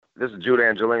This is Jude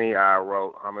Angelini. I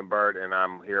wrote Hummingbird, and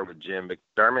I'm here with Jim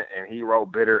McDermott, and he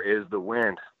wrote Bitter is the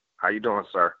Wind. How you doing,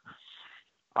 sir?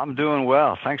 I'm doing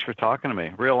well. Thanks for talking to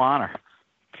me. Real honor.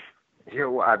 Yeah,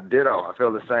 well, I ditto. I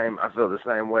feel the same. I feel the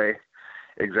same way.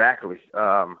 Exactly.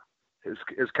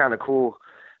 It's kind of cool.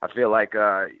 I feel like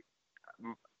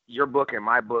your book and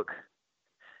my book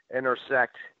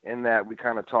intersect in that we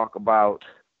kind of talk about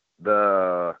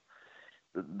the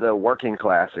working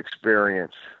class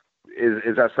experience.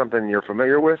 Is that something you're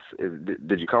familiar with?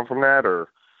 Did you come from that, or?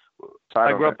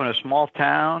 I grew up in a small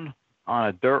town on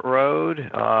a dirt road,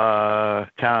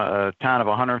 town of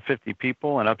 150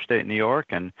 people in upstate New York,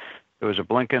 and there was a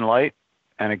blinking light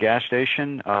and a gas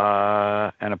station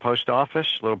and a post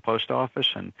office, little post office,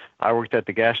 and I worked at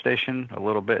the gas station a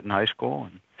little bit in high school.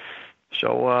 And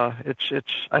so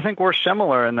I think we're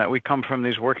similar in that we come from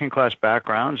these working class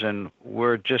backgrounds, and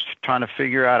we're just trying to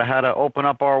figure out how to open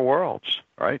up our worlds,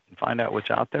 right, and find out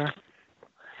what's out there.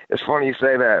 It's funny you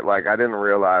say that. Like, I didn't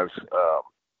realize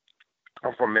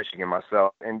I'm from Michigan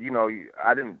myself, and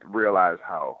I didn't realize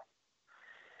how.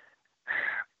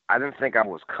 I didn't think I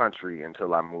was country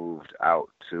until I moved out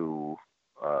to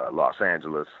Los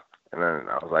Angeles, and then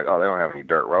I was like, oh, they don't have any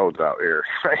dirt roads out here.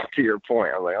 To your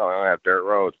point, I was like, oh, they don't have dirt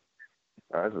roads.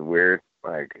 This is weird.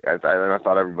 Like, I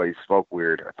thought everybody spoke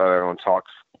weird. I thought everyone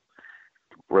talks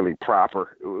really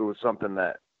proper. It was something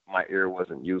that my ear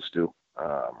wasn't used to.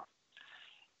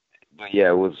 But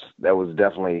yeah, that was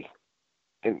definitely.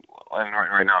 Right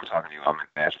now I'm talking to you. I'm in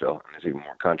Nashville, and it's even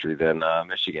more country than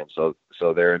Michigan. So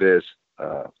there it is.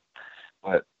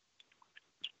 But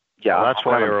yeah, well, that's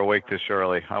why you're awake this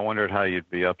early. I wondered how you'd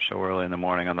be up so early in the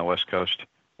morning on the West Coast,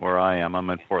 where I am. I'm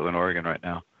in Portland, Oregon right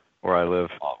now, where I live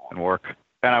and work.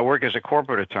 And I work as a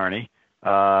corporate attorney,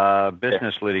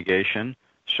 business litigation.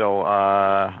 So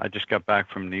I just got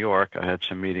back from New York. I had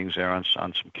some meetings there on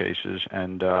some cases,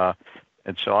 and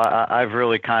so I've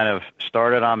really kind of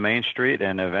started on Main Street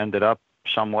and have ended up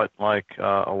somewhat like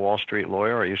a Wall Street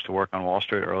lawyer. I used to work on Wall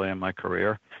Street early in my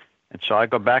career. And so I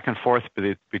go back and forth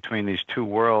between these two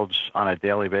worlds on a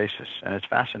daily basis, and it's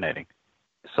fascinating.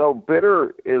 So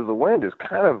Bitter is the Wind is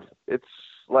kind of, it's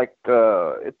like,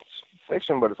 it's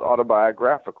fiction, but it's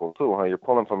autobiographical too, huh? You're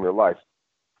pulling from your life.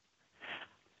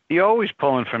 You're always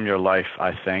pulling from your life,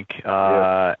 I think.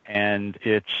 Yeah. And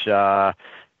it's, I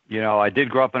did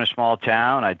grow up in a small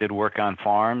town. I did work on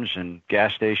farms and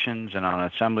gas stations and on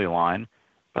an assembly line.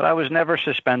 But I was never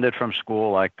suspended from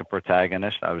school like the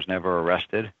protagonist. I was never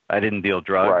arrested. I didn't deal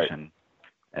drugs, right.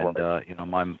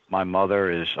 and my mother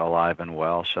is alive and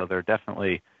well. So there are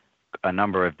definitely a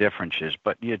number of differences.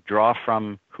 But you draw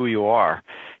from who you are.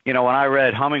 When I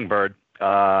read Hummingbird,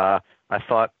 I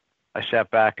sat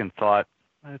back and thought,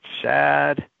 it's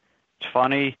sad, it's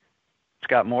funny, it's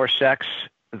got more sex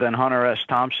than Hunter S.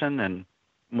 Thompson and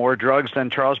more drugs than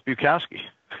Charles Bukowski.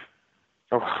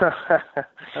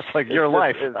 That's like your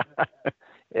life.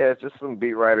 It's just some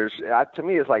beat writers. To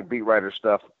me, it's like beat writer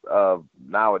stuff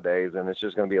nowadays, and it's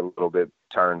just going to be a little bit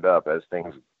turned up as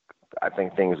I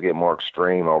think things get more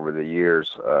extreme over the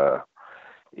years.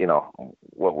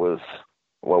 What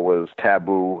was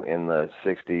taboo in the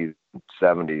 60s,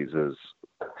 70s is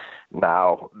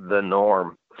now the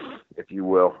norm, if you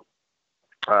will.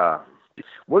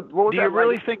 What do you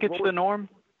really think it's the norm?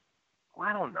 Well,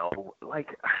 I don't know.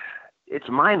 Like, it's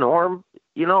my norm,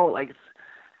 like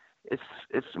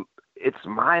it's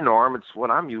my norm. It's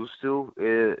what I'm used to.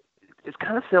 It's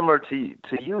kind of similar to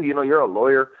you. You're a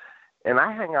lawyer, and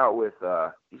I hang out with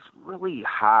these really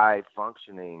high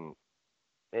functioning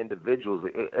individuals,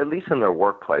 at least in their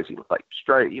workplace. Like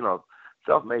straight,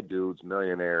 self-made dudes,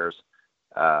 millionaires,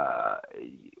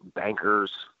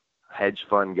 bankers, hedge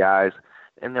fund guys,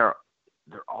 and they're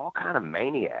all kind of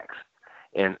maniacs.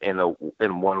 In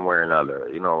one way or another,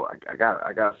 I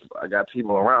got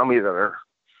people around me that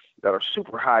are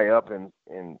super high up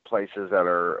in places that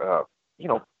are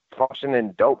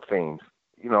functioning dope fiends.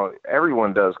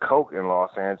 Everyone does coke in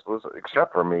Los Angeles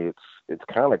except for me. It's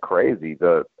kind of crazy.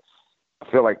 I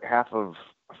feel like half of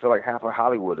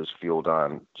Hollywood is fueled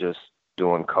on just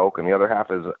doing coke, and the other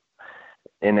half is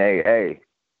in AA.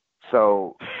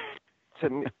 So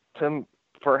to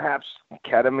perhaps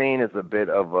ketamine is a bit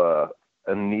of a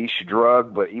niche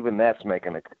drug, but even that's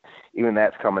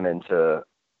coming into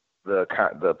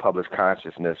the public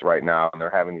consciousness right now, and they're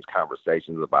having these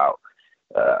conversations about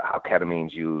how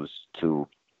ketamine's used to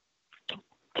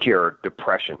cure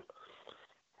depression,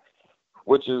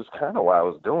 which is kind of why I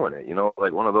was doing it.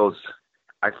 Like one of those.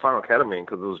 I found ketamine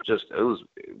because it was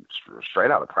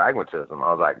straight out of pragmatism.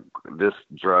 I was like, this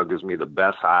drug gives me the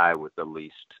best high with the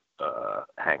least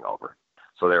hangover,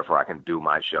 so therefore I can do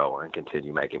my show and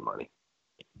continue making money.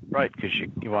 Right, because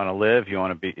you want to live, you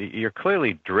want to be, you're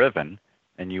clearly driven,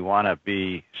 and you want to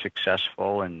be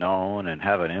successful and known and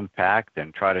have an impact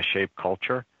and try to shape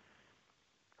culture.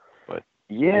 But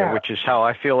Yeah. which is how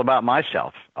I feel about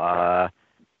myself. But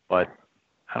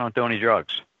I don't do any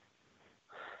drugs.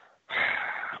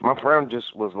 My friend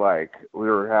just was like, we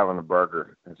were having a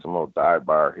burger at some little dive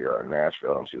bar here in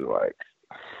Nashville, and she was like,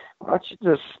 why don't you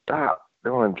just stop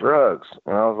doing drugs?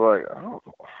 And I was like,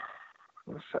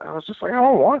 I was just like, I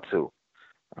don't want to.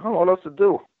 I don't know what else to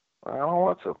do. I don't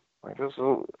want to. Like, this is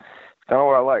kind of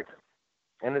what I like.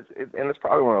 And it's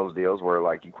probably one of those deals where,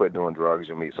 like, you quit doing drugs,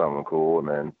 you'll meet something cool,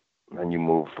 and then you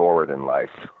move forward in life.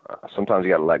 Sometimes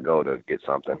you got to let go to get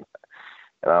something.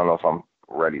 And I don't know if I'm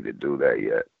ready to do that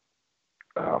yet.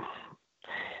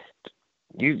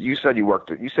 You said you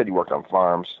worked on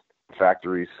farms,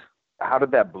 factories. How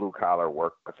did that blue collar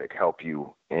work ethic help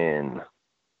you in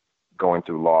going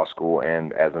through law school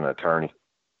and as an attorney?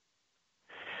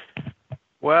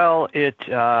 Well, it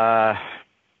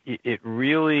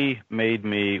really made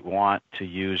me want to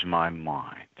use my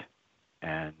mind,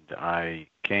 and I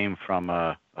came from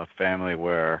a family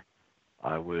where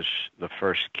I was the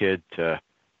first kid to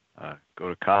go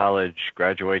to college,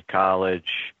 graduate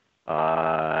college,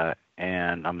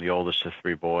 and I'm the oldest of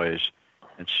three boys.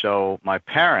 And so my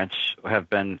parents have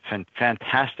been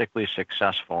fantastically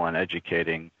successful in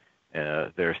educating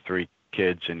their three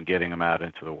kids and getting them out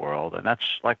into the world. And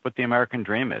that's like what the American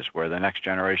dream is, where the next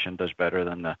generation does better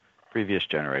than the previous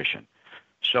generation.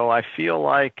 So I feel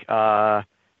like,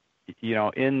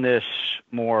 in this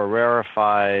more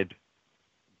rarefied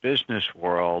business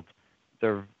world,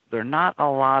 there are not a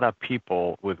lot of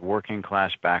people with working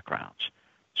class backgrounds.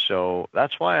 So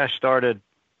that's why I started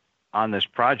on this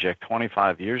project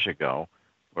 25 years ago,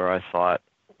 where I thought,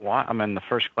 why? I'm in the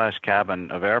first class cabin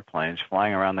of airplanes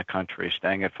flying around the country,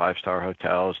 staying at 5-star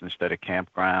hotels instead of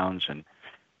campgrounds. And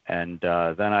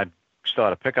then I still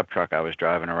had a pickup truck I was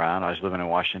driving around. I was living in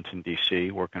Washington, D.C.,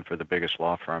 working for the biggest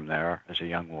law firm there as a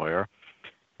young lawyer.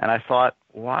 And I thought,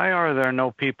 why are there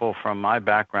no people from my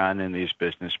background in these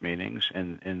business meetings,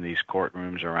 in these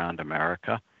courtrooms around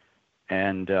America?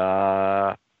 And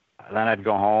then I'd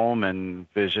go home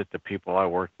and visit the people I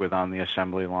worked with on the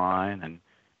assembly line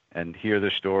and hear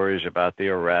the stories about the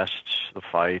arrests, the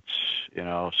fights,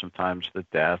 sometimes the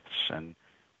deaths. And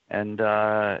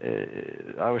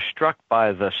I was struck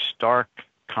by the stark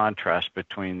contrast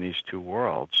between these two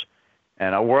worlds,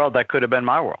 and a world that could have been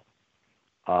my world.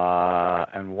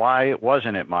 And why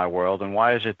wasn't it my world, and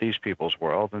why is it these people's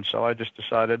world? And so I just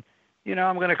decided,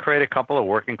 I'm going to create a couple of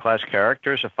working class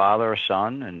characters, a father, a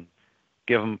son, and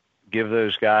give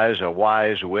those guys a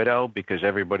wise widow because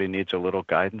everybody needs a little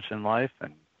guidance in life,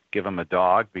 and give them a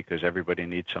dog because everybody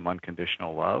needs some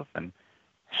unconditional love, and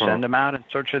send them out in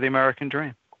search of the American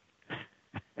dream.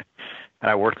 And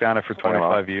I worked on it for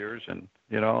 25 years, and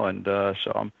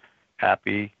so I'm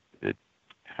happy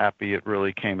it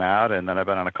really came out. And then I've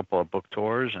been on a couple of book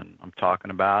tours, and I'm talking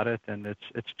about it, and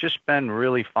it's just been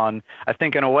really fun. I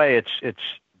think in a way it's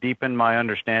deepened my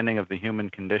understanding of the human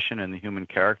condition and the human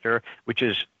character, which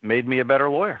has made me a better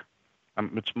lawyer.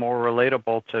 It's more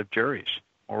relatable to juries,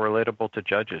 more relatable to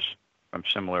judges from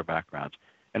similar backgrounds,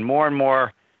 and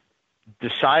more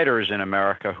deciders in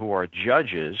America who are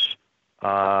judges,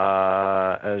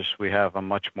 as we have a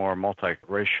much more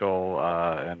multiracial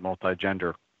and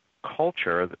multigender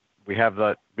culture. We have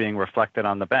that being reflected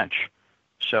on the bench.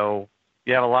 So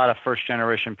you have a lot of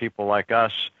first-generation people like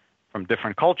us from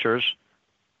different cultures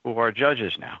who are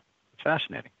judges now. It's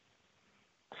fascinating.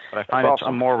 But I find it's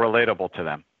more relatable to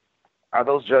them. Are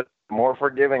those judges more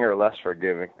forgiving or less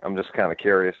forgiving? I'm just kind of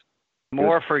curious.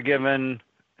 More forgiven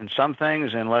in some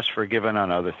things and less forgiven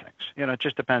on other things. It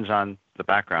just depends on the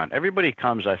background. Everybody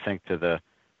comes, I think, to the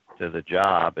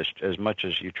job as much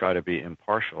as you try to be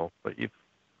impartial, but you've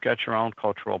got your own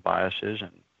cultural biases,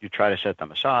 and you try to set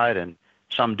them aside, and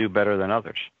some do better than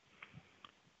others.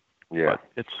 Yeah.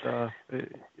 But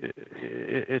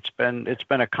it's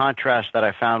been a contrast that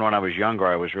I found when I was younger.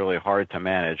 I was really hard to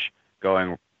manage,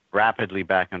 going rapidly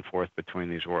back and forth between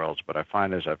these worlds. But I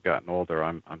find as I've gotten older,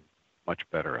 I'm much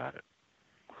better at it.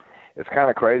 It's kind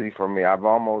of crazy for me. I've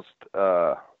almost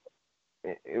my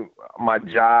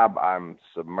job, I'm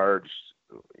submerged.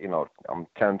 I'm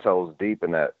 10 toes deep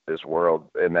in that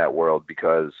world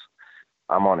because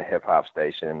I'm on a hip hop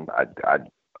station.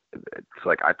 It's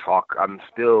like I talk. I'm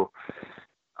still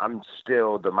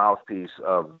the mouthpiece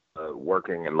of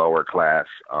working and lower class.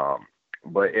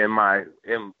 But in my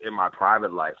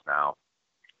private life now,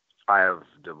 I have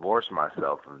divorced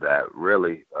myself of that.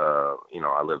 Really, I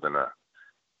live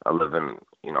in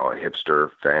you know, a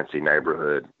hipster, fancy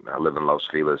neighborhood. I live in Los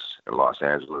Feliz in Los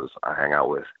Angeles. I hang out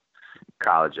with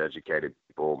college-educated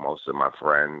people, most of my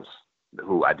friends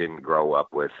who I didn't grow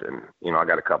up with. And, you know, I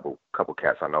got a couple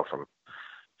cats I know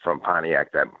from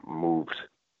Pontiac that moved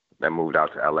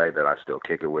out to LA that I still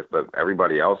kick it with, but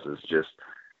everybody else is just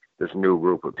this new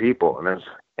group of people.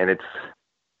 And it's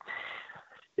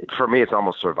for me, it's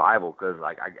almost survival, because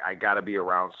like I got to be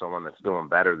around someone that's doing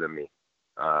better than me.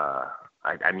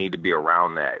 I need to be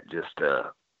around that just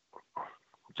to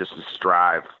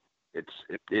strive. It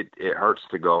hurts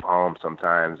to go home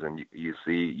sometimes, and you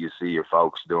see your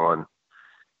folks doing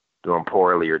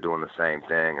poorly or doing the same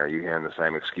thing, or you hearing the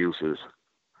same excuses.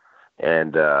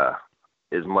 And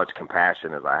as much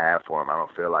compassion as I have for them, I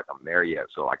don't feel like I'm there yet.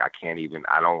 So like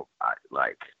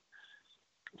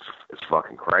it's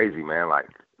fucking crazy, man. Like,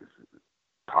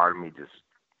 part of me just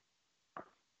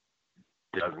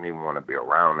doesn't even want to be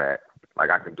around that. Like,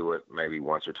 I could do it maybe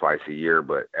once or twice a year,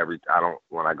 but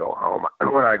when I go home, I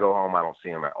don't see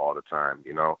them all the time,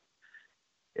 you know?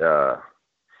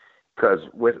 Because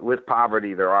with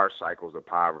poverty, there are cycles of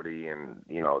poverty, and,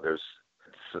 you know, there's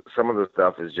some of the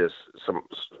stuff is just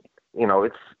you know,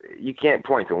 you can't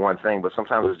point to one thing, but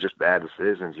sometimes it's just bad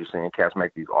decisions. You're seeing cats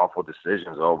make these awful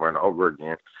decisions over and over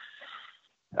again.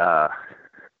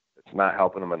 It's not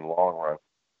helping them in the long run.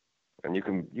 And you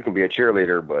can be a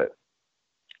cheerleader, but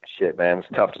shit, man, it's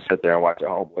tough to sit there and watch a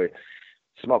homeboy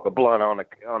smoke a blunt on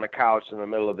the couch in the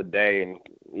middle of the day and,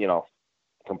 you know,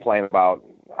 complain about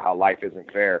how life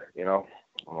isn't fair, you know?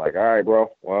 I'm like, all right,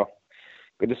 bro, well,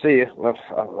 good to see you.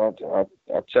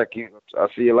 I'll check you.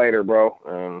 I'll see you later, bro.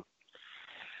 And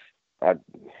I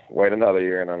wait another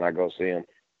year, and then I go see him.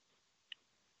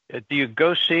 Do you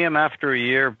go see him after a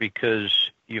year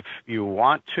because you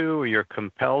want to, or you're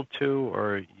compelled to,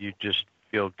 or you just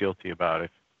feel guilty about it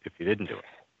if you didn't do it?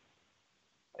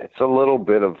 It's a little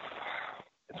bit of,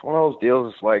 it's one of those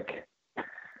deals. It's like,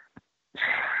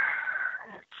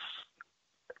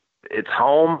 it's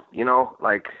home, you know,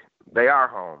 like they are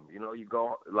home, you know, you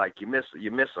go, like you miss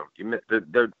them.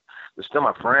 They're still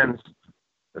my friends.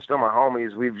 They're still my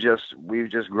homies. We've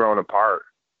just grown apart.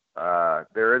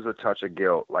 There is a touch of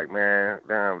guilt. Like, man,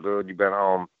 damn, dude, you've been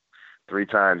home 3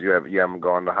 times. You haven't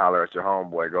gone to holler at your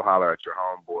homeboy. Go holler at your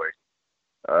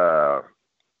homeboy.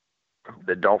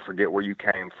 Don't forget where you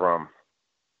came from.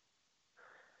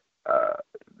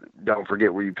 Don't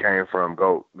forget where you came from.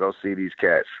 Go see these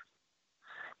cats.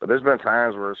 But there's been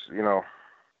times where it's, you know,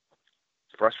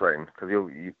 it's frustrating, because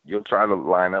you'll try to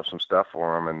line up some stuff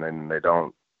for them, and then they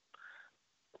don't.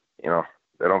 You know,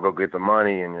 they don't go get the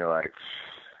money, and you're like,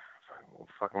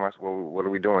 what are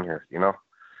we doing here? You know?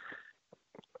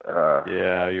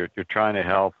 Yeah, you're trying to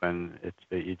help, and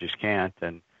you just can't.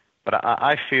 But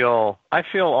I feel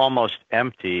almost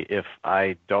empty if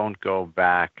I don't go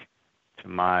back to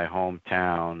my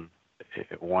hometown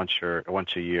once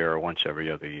a year or once every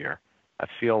other year. I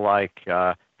feel like,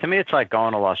 to me, it's like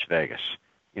going to Las Vegas.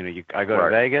 You know, I go to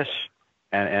Vegas,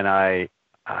 and I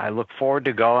look forward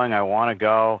to going. I want to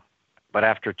go, but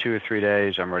after 2 or 3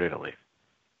 days, I'm ready to leave.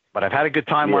 But I've had a good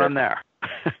time when I'm there.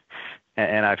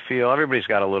 And I feel everybody's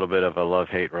got a little bit of a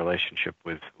love-hate relationship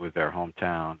with their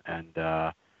hometown.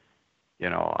 And, you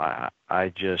know, I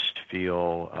just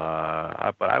feel,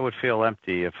 but I would feel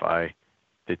empty if I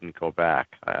didn't go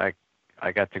back.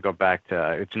 I got to go back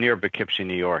to, it's near Poughkeepsie,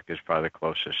 New York is probably the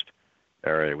closest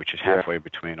area, which is halfway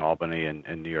between Albany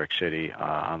and New York City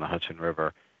on the Hudson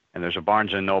River. And there's a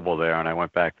Barnes & Noble there, and I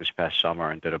went back this past summer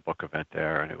and did a book event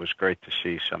there, and it was great to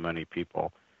see so many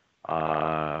people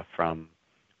from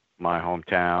my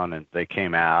hometown, and they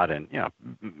came out, and, you know,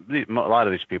 a lot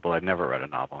of these people had never read a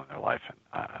novel in their life,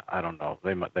 and I don't know,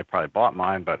 they probably bought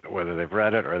mine, but whether they've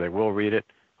read it or they will read it,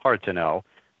 hard to know.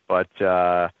 But,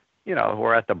 you know,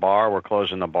 we're at the bar, we're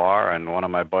closing the bar, and one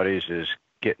of my buddies is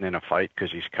getting in a fight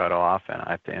because he's cut off, and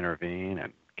I have to intervene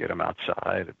and get him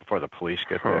outside before the police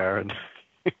get there, and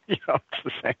you know, it's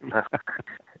the same.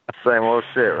 Same old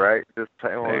shit, right? Just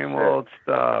same old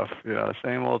stuff. You know,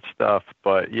 same old stuff.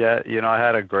 But yeah, you know, I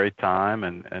had a great time,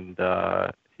 and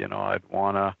you know, I'd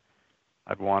wanna,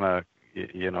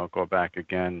 you know, go back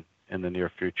again in the near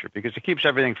future, because it keeps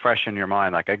everything fresh in your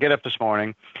mind. Like, I get up this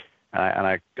morning,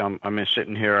 and I'm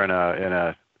sitting here in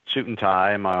a suit and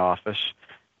tie in my office,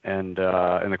 and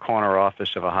in the corner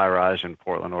office of a high-rise in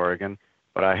Portland, Oregon.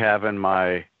 But I have in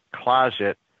my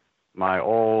closet my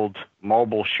old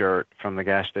Mobile shirt from the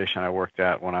gas station I worked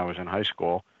at when I was in high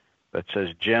school that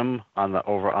says Jim on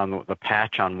the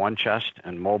patch on one chest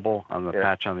and Mobile on the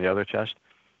patch on the other chest.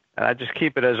 And I just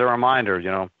keep it as a reminder,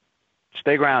 you know,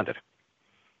 stay grounded.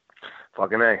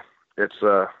 Fucking A. It's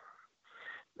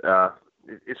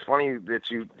it's funny that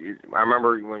I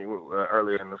remember when you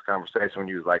earlier in this conversation when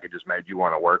you was like it just made you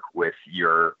want to work with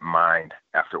your mind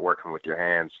after working with your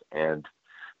hands. And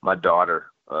my daughter,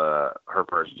 her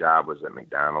first job was at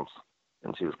McDonald's,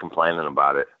 and she was complaining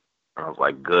about it. And I was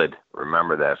like, good.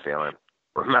 Remember that feeling.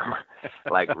 Remember,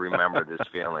 remember this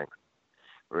feeling.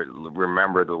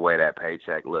 Remember the way that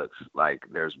paycheck looks. Like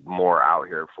there's more out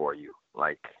here for you.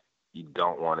 Like you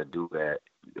don't want to do that.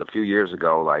 A few years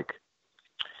ago, like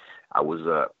I was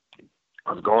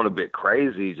going a bit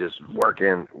crazy, just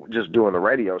working, just doing the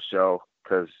radio show,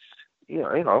 because I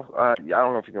don't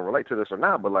know if you can relate to this or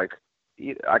not, but like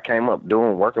I came up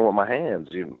working with my hands,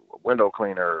 window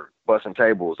cleaner, bussing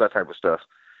tables, that type of stuff.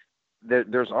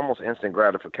 There's almost instant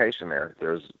gratification there.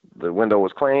 There's the window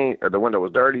was clean or the window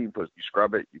was dirty, but you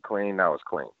scrub it, you clean, now it's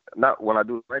clean. Not when I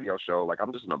do a radio show, like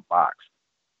I'm just in a box.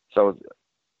 So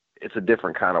it's a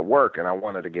different kind of work, and I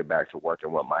wanted to get back to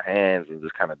working with my hands and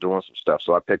just kind of doing some stuff.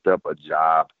 So I picked up a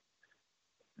job.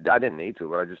 I didn't need to,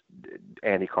 but I just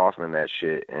Andy Kaufman that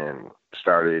shit and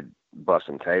started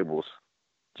busting tables.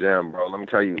 Jim, bro, let me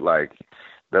tell you, like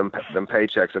them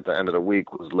paychecks at the end of the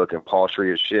week was looking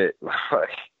paltry as shit. Like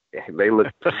they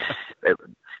look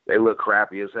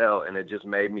crappy as hell, and it just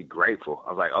made me grateful.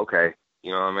 I was like, okay,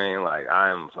 you know what I mean? Like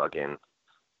I'm fucking,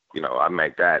 I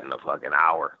make that in a fucking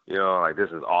hour. Like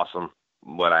this is awesome.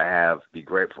 What I have, be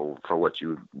grateful for what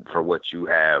you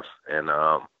have, and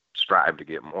strive to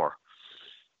get more.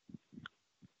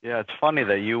 Yeah, it's funny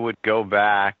that you would go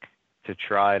back to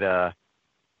try to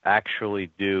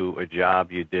actually do a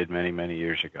job you did many, many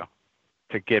years ago,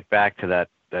 to get back to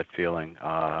that feeling.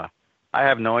 I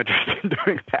have no interest in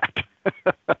doing that.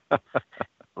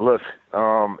 Look,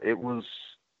 it was,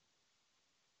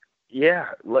 yeah,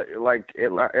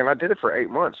 and I did it for 8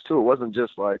 months too. It wasn't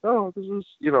just like, oh, this is,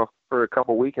 for a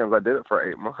couple weekends. I did it for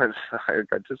 8 months. I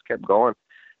just kept going.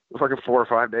 It was like 4 or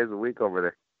 5 days a week over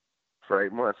there for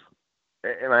 8 months.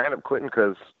 And I ended up quitting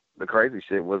because the crazy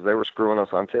shit was they were screwing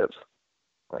us on tips.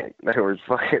 Like they were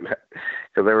fucking, because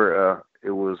they were,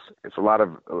 it was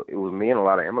me and a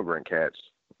lot of immigrant cats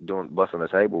busting the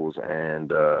tables,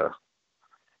 and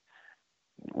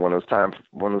when it was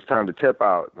time to tip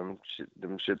out, them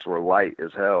shits were light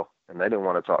as hell, and they didn't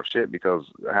want to talk shit because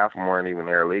half of them weren't even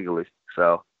there legally,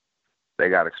 so they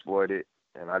got exploited,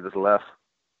 and I just left.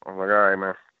 I was like, all right,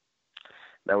 man,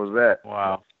 that was that.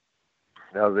 Wow.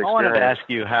 That was the experience.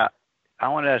 I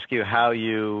wanted to ask you how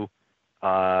you.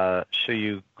 So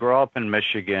you grow up in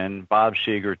Michigan, Bob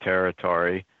Seger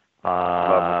territory.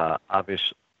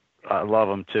 Obviously, I love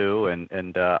him too,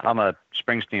 and I'm a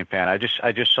Springsteen fan. I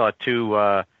just saw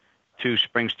two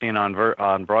Springsteen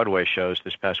on Broadway shows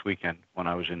this past weekend when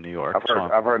I was in New York.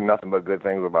 I've heard nothing but good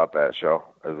things about that show.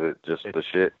 Is it just the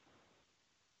shit?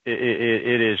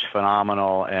 It is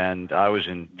phenomenal, and I was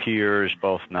in tears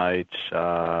both nights.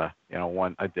 I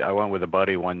went with a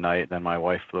buddy one night, then my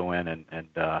wife flew in, and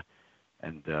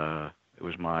it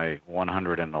was my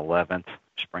 111th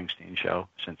Springsteen show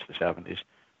since the 70s.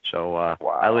 So wow.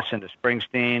 I listened to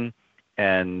Springsteen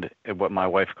and what my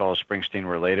wife calls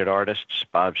Springsteen-related artists: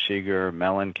 Bob Seger,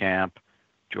 Mellencamp,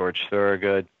 George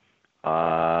Thorogood,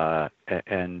 how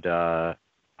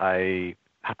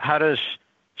does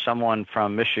someone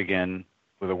from Michigan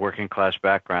with a working class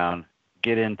background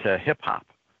get into hip hop?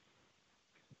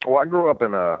 Well, I grew up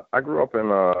in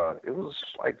it was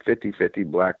like 50-50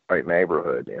 black-white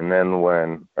neighborhood. And then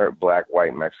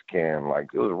black-white Mexican, like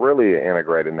it was really an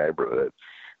integrated neighborhood.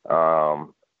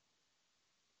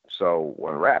 So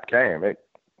when rap came, it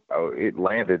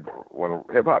landed, when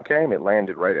hip hop came, it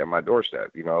landed right at my doorstep.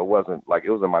 It wasn't like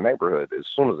it was in my neighborhood as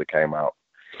soon as it came out.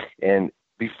 And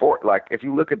before, like, if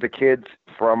you look at the kids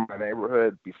from my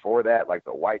neighborhood before that, like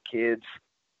the white kids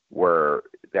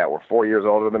that were 4 years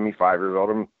older than me, 5 years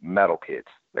older, metal kids.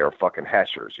 They were fucking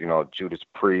heshers, Judas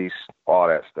Priest, all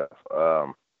that stuff,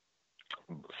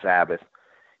 Sabbath.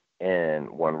 And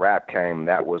when rap came,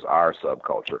 that was our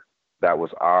subculture. That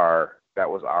was our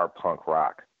punk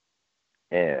rock.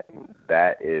 And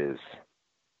that is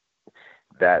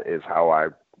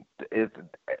how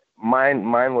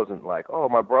mine wasn't like, oh,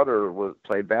 my brother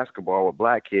played basketball with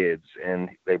black kids and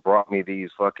they brought me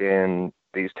these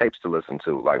tapes to listen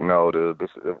to. Like, no,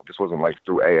 this wasn't like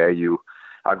through AAU.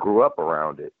 I grew up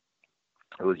around it.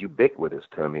 It was ubiquitous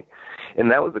to me.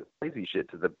 And that was the crazy shit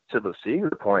to the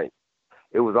Seger point.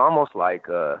 It was almost like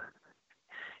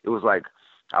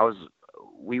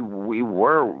we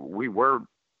were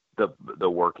the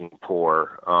working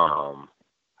poor.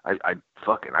 I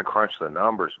crunched the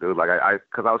numbers, dude. Like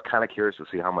because I was kind of curious to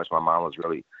see how much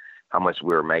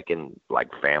we were making,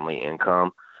 like family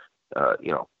income, and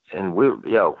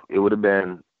it would have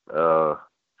been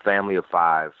family of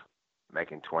 5,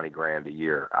 making 20 grand a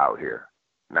year out here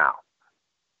now,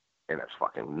 and that's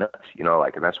fucking nuts, you know,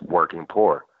 like, and that's working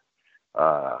poor.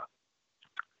 But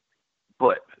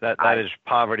that is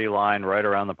poverty line, right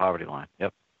around the poverty line.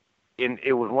 Yep. And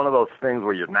it was one of those things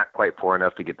where you're not quite poor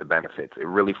enough to get the benefits. It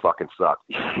really fucking sucked.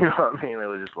 You know what I mean? It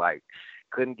was just like,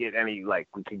 couldn't get any, like,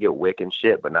 we could get WIC and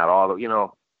shit, but not all the, you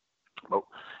know. But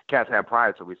cats had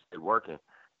pride, so we stayed working.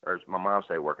 Or my mom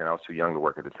stayed working. I was too young to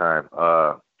work at the time.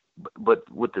 But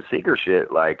with the Seeger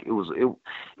shit, like, it was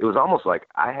almost like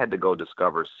I had to go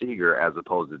discover Seeger as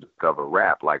opposed to discover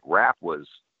rap. Like, rap was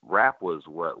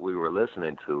what we were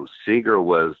listening to. Seeger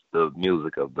was the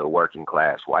music of the working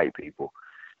class white people.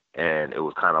 And it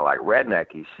was kind of like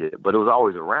rednecky shit, but it was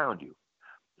always around you.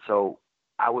 So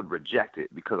I would reject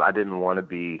it because I didn't want to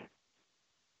be,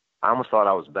 I almost thought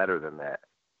I was better than that.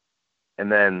 And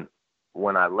then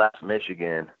when I left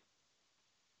Michigan,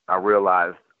 I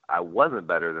realized I wasn't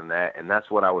better than that, and that's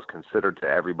what I was considered to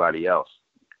everybody else.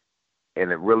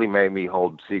 And it really made me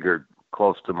hold Seeger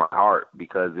close to my heart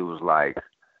because it was like,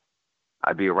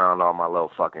 I'd be around all my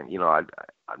little fucking, you know, I'd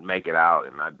make it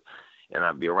out, and I'd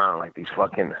be around like these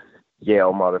fucking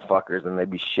Yale motherfuckers, and they'd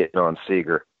be shitting on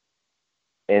Seeger.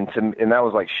 And that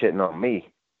was like shitting on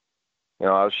me. You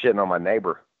know, I was shitting on my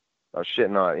neighbor. I was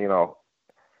shitting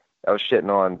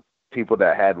on people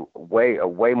that had a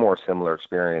way more similar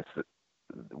experience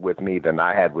with me than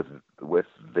I had with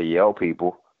the Yale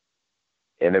people.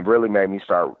 And it really made me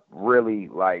start really,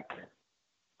 like,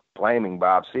 blaming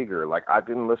Bob Seger. Like, I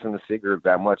didn't listen to Seger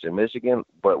that much in Michigan,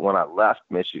 but when I left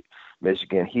Michigan,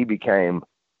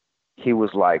 he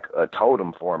was like a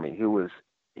totem for me. He was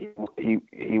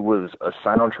a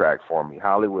soundtrack for me.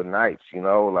 Hollywood Nights, you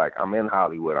know, like, I'm in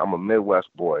Hollywood. I'm a Midwest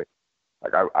boy.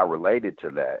 Like, I related to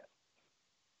that.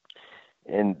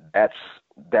 And that's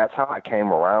how I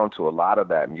came around to a lot of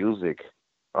that music.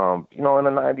 You know, in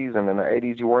the 90s and in the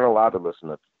 80s, you weren't allowed to listen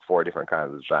to 4 different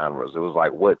kinds of genres. It was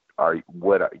like,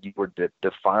 you were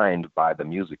defined by the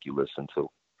music you listened to.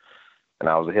 And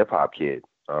I was a hip hop kid.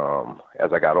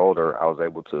 As I got older, I was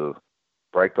able to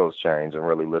break those chains and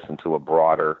really listen to a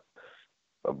broader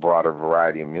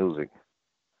variety of music.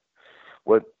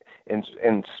 What and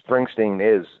Springsteen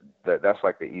is that's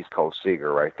like the East Coast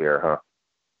Seeger right there, huh?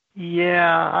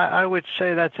 Yeah, I would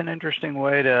say that's an interesting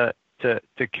way to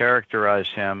characterize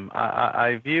him.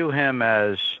 I view him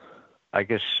as, I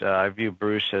guess, I view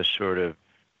Bruce as sort of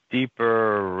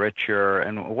deeper, richer,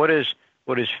 and what is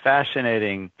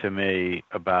fascinating to me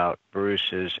about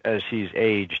Bruce is, as he's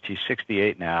aged, he's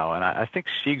 68 now, and I think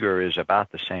Seeger is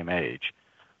about the same age.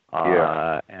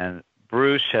 And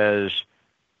Bruce has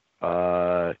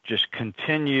just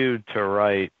continued to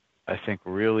write, I think,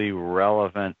 really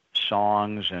relevant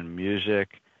songs and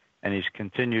music, and he's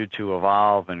continued to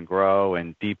evolve and grow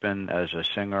and deepen as a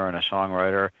singer and a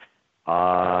songwriter,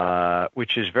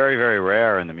 which is very, very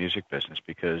rare in the music business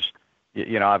because,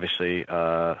 you know, obviously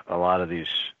a lot of these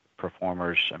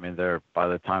performers, I mean, by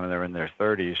the time they're in their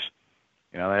 30s,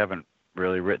 you know, they haven't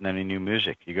really written any new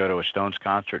music. You go to a Stones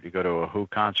concert, you go to a Who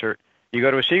concert, you go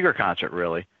to a Seeger concert,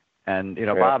 really. And, you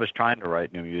know, Bob is trying to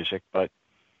write new music, but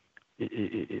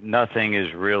nothing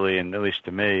is really, and at least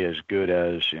to me, as good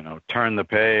as, you know, Turn the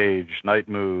Page, Night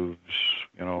Moves,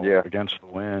 you know, Against the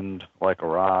Wind, Like a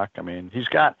Rock. I mean, he's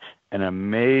got an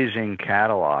amazing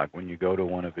catalog when you go to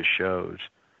one of his shows.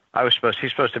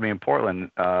 He's supposed to be in Portland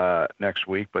next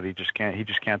week, but he just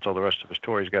canceled the rest of his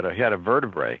tour. He had a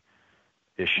vertebrae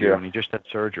issue, and he just had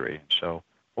surgery. So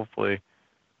hopefully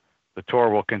the tour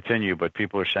will continue, but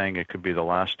people are saying it could be the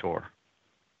last tour.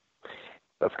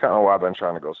 That's kind of why I've been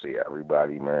trying to go see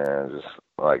everybody, man. Just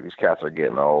like, these cats are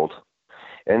getting old.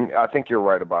 And I think you're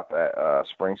right about that.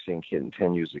 Springsteen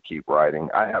continues to keep writing.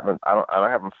 I'm gonna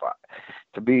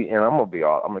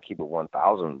keep it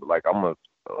 1,000. Like,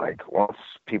 once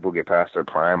people get past their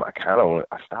prime, I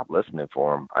stop listening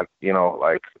for them. I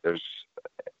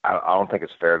don't think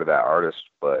it's fair to that artist,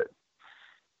 but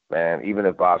man, even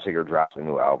if Bob Seger drops a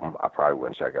new album, I probably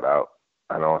wouldn't check it out.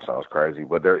 I know it sounds crazy,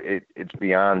 but it's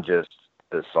beyond just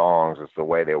the songs. It's the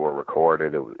way they were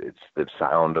recorded. It's the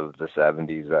sound of the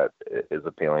 70s that is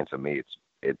appealing to me.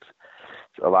 It's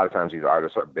a lot of times these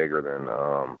artists are bigger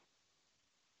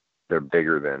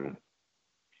than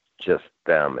just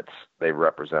them. They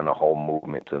represent a whole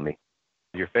movement to me.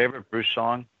 Your favorite Bruce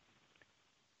song?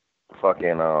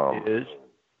 Fucking is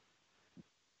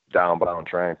Downbound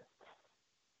Train.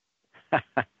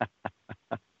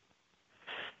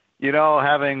 You know,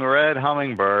 having read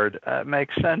Hummingbird,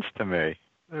 makes sense to me.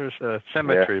 There's a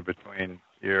symmetry between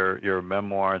your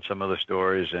memoir and some of the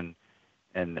stories and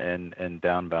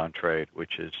Downbound Train,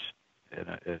 which is in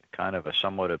a kind of a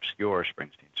somewhat obscure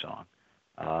Springsteen song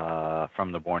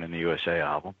from the Born in the USA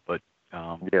album. But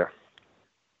yeah,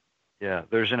 yeah,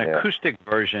 there's an acoustic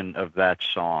version of that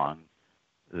song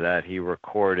that he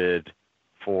recorded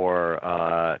for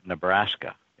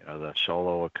Nebraska, the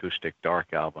solo acoustic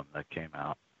Dark album that came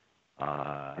out.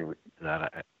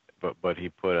 But he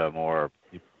put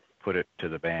it to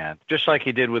the band, just like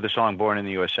he did with the song Born in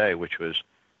the USA, which was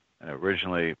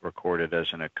originally recorded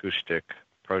as an acoustic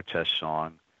protest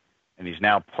song, and he's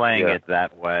now playing it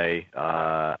that way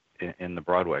in the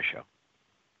Broadway show.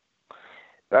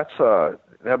 That's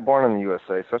that Born in the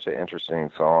USA, such an interesting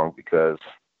song because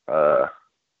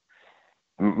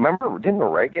remember, didn't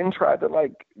Reagan try to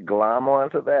like glom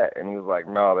onto that, and he was like,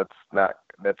 "No,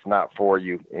 that's not for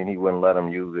you," and he wouldn't let him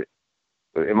use it.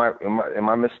 Am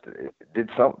I missed?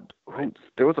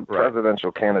 There was a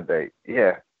presidential candidate.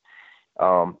 Yeah,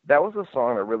 that was a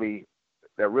song that really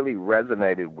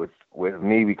resonated with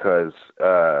me because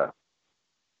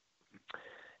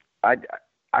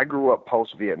I grew up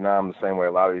post Vietnam the same way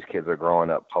a lot of these kids are growing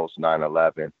up post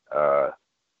 9/11,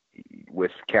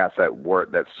 with cats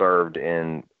that served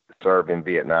in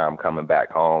Vietnam coming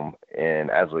back home, and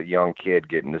as a young kid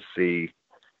getting to see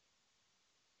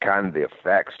kind of the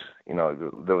effects.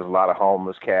 There was a lot of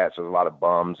homeless cats, there was a lot of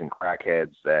bums and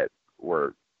crackheads that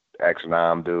were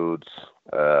ex-Nam dudes,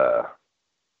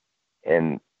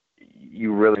 and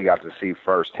you really got to see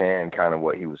firsthand kind of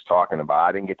what he was talking about.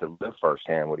 I didn't get to live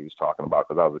firsthand what he was talking about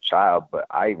because I was a child, but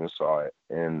I even saw it,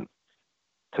 and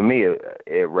to me, it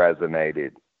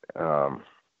resonated.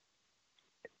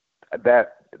 That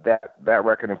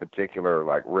record in particular,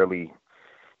 like really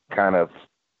kind of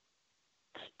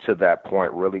to that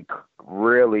point, really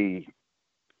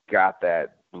got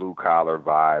that blue collar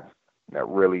vibe,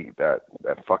 that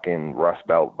fucking Rust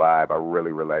Belt vibe. I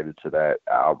really related to that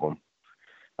album.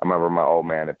 I remember my old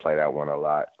man had played that one a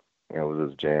lot. It was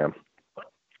his jam.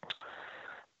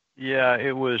 Yeah,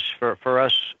 it was for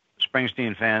us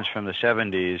Springsteen fans from the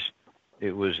 70s.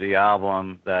 It was the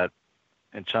album that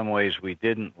in some ways we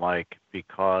didn't like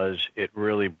because it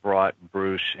really brought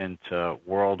Bruce into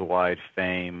worldwide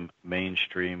fame,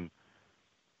 mainstream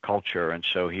culture. And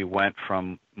so he went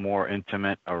from more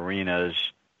intimate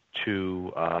arenas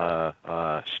to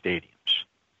stadiums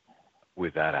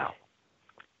with that album.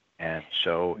 And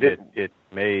so it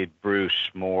made Bruce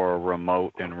more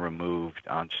remote and removed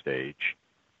on stage.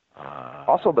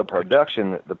 Also, the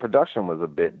production was a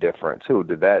bit different too.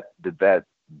 Did that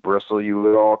bristle you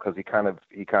at all? Because he kind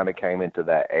of came into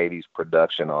that '80s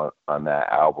production on that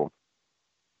album.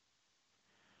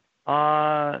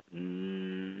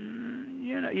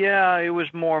 Yeah, it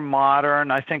was more modern.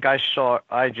 I think I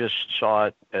just saw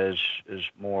it as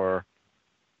more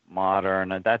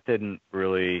modern, and that didn't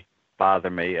really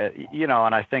bother me.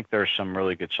 And I think there's some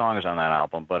really good songs on that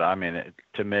album. But I mean,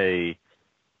 to me,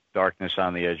 Darkness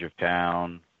on the Edge of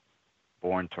Town,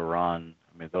 Born to Run.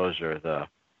 I mean, those are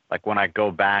like when I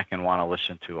go back and want to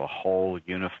listen to a whole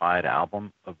unified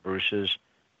album of Bruce's,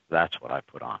 that's what I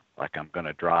put on. Like I'm going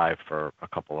to drive for a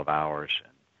couple of hours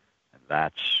and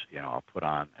that's, I'll put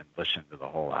on and listen to the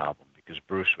whole album because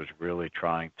Bruce was really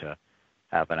trying to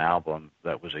have an album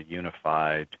that was a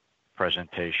unified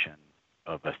presentation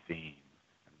of a theme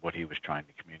and what he was trying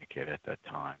to communicate at that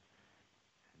time.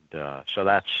 And so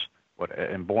that's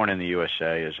and Born in the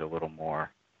USA is a little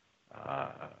more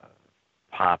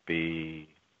poppy,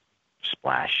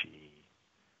 splashy,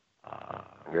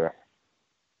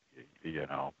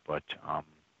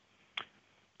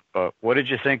 but what did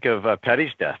you think of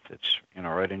Petty's death? It's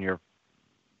right in your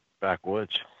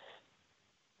backwoods.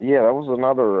 Yeah, that was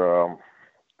another.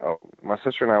 My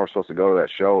sister and I were supposed to go to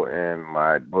that show, and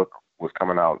my book was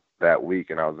coming out that week,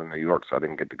 and I was in New York, so I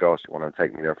didn't get to go. She wanted to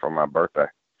take me there for my birthday.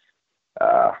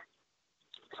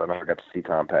 So I never got to see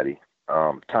Tom Petty.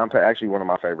 Tom Petty, actually, one of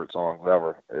my favorite songs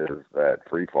ever is that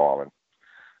Free Fallin'.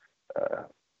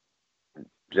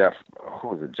 Jeff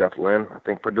Lynne, I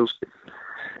think, produced it.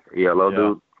 ELO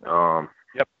dude.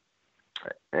 Yep.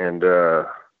 And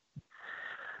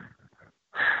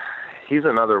he's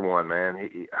another one,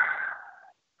 man.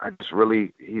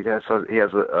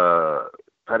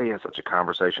 Petty has such a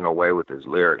conversational way with his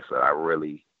lyrics that I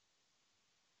really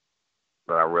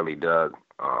dug.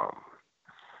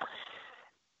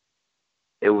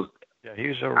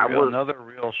 He's another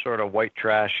real sort of white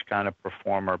trash kind of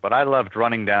performer. But I loved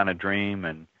Running Down a Dream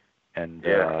and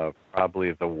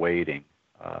probably The Waiting,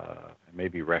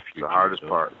 maybe Refuge. The hardest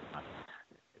part.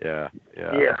 Yeah.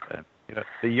 And,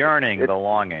 the yearning, the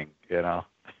longing. Yeah,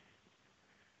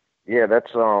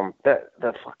 that's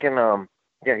that fucking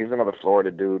he's another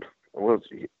Florida dude.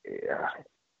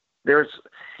 there's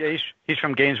Yeah, he's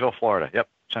from Gainesville, Florida. Yep,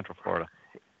 Central Florida.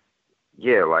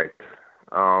 yeah, like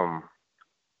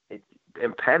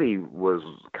and Petty was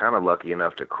kind of lucky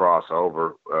enough to cross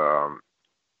over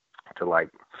to like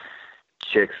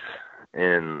chicks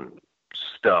and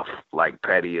stuff like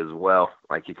Petty as well.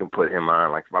 Like you can put him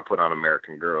on. Like if I put on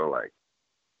American Girl, like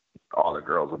all the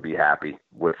girls will be happy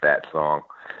with that song.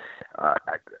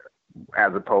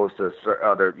 As opposed to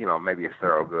other, maybe a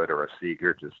Thorogood or a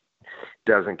Seeger just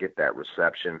doesn't get that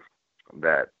reception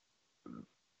that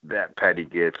Petty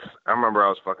gets. I remember I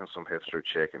was fucking some hipster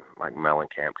chick and like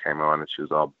Mellencamp came on and she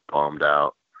was all bummed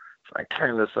out. It's like,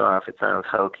 turn this off. It sounds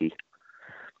hokey.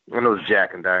 And it was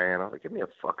Jack and Diane. I was like, give me a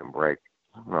fucking break.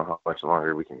 I don't know how much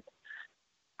longer we can.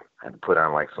 I had to put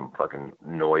on like some fucking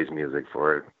noise music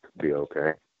for it to be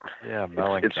okay. Yeah,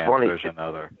 Mellencamp. It's funny. There's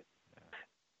another.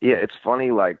 Yeah, it's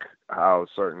funny like how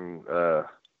certain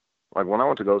like when I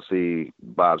went to go see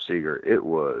Bob Seger,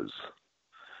 and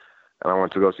I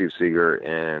went to go see Seger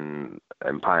in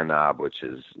Pine Knob, which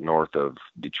is north of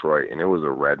Detroit, and it was a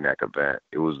redneck event.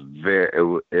 It was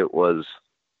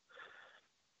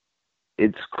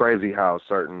it's crazy how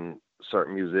certain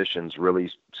musicians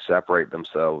really separate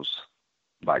themselves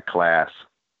by class.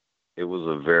 It was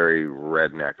a very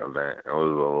redneck event. It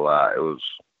was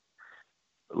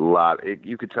a lot.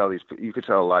 You could tell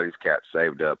a lot of these cats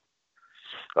saved up.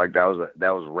 Like that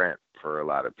was rent for a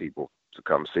lot of people to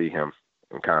come see him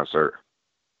in concert.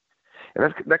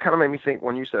 And that kind of made me think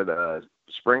when you said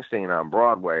Springsteen on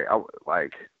Broadway.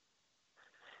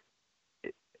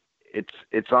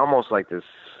 It's almost like this.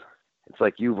 It's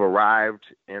like you've arrived,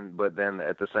 but then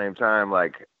at the same time,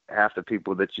 like half the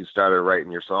people that you started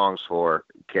writing your songs for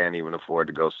can't even afford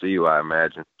to go see you, I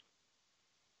imagine.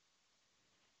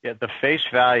 Yeah, the face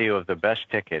value of the best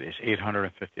ticket is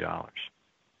 $850.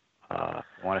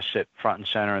 Want to sit front and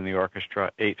center in the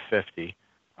orchestra, $850,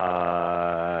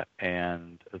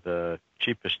 and the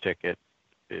cheapest ticket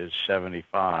is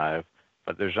 $75.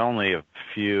 But there's only a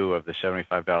few of the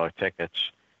 $75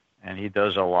 tickets, and he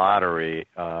does a lottery.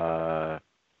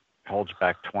 Holds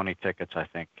back 20 tickets, I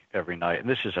think, every night. And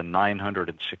this is a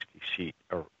 960 seat,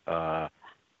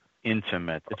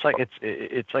 intimate.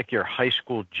 It's like your high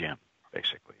school gym,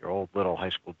 basically, your old little high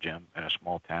school gym in a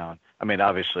small town. I mean,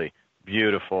 obviously,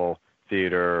 beautiful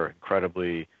theater,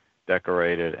 incredibly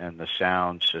decorated, and the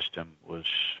sound system was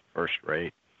first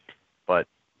rate. But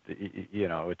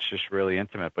it's just really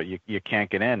intimate. But you can't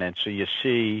get in, and so you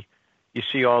see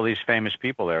all these famous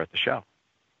people there at the show.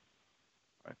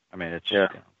 Right? I mean, it's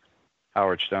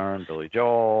Howard Stern, Billy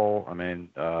Joel. I mean,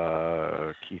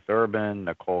 Keith Urban,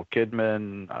 Nicole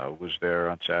Kidman was there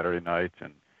on Saturday night,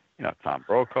 and Tom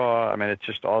Brokaw. I mean, it's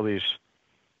just all these.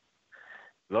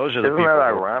 Those are the people. Isn't that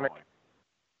ironic?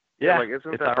 Yeah, like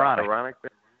isn't it's that ironic?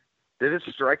 Did it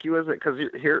strike you as it? Because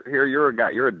here you're a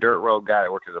guy, you're a dirt road guy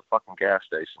that worked at a fucking gas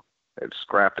station. It's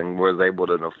scrapped and was able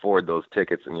to afford those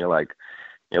tickets, and you're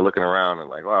looking around and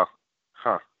like, well,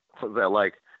 what's that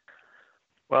like?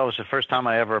 Well, it was the first time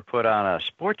I ever put on a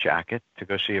sport jacket to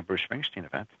go see a Bruce Springsteen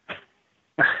event.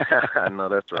 I know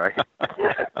that's right.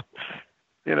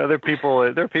 There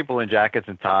are people in jackets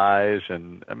and ties,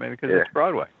 and I mean, because it's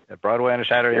Broadway. At Broadway on a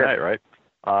Saturday night, right?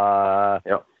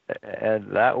 Yep.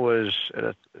 And that was,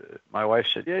 my wife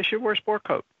said, yeah, you should wear a sport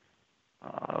coat.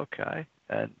 Okay.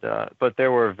 And but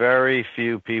there were very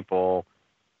few people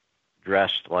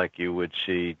dressed like you would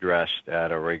see dressed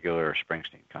at a regular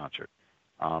Springsteen concert.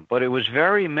 But it was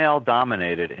very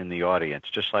male-dominated in the audience,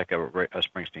 just like a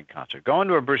Springsteen concert. Going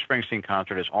to a Bruce Springsteen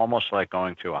concert is almost like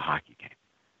going to a hockey game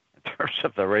in terms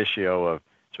of the ratio of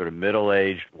sort of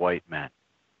middle-aged white men.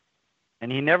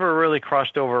 And he never really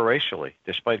crossed over racially,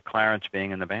 despite Clarence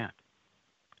being in the band.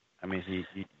 I mean,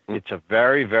 it's a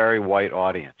very, very white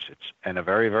audience. And a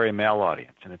very, very male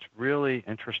audience. And it's really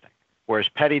interesting. Whereas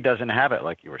Petty doesn't have it,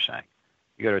 like you were saying.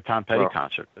 You go to a Tom Petty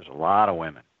concert, there's a lot of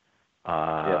women.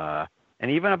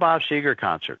 And even a Bob Seger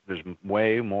concert, there's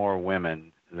way more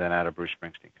women than at a Bruce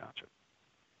Springsteen concert.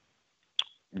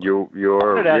 You're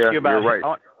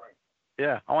right.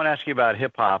 I want to ask you about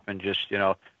hip hop and just,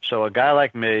 so a guy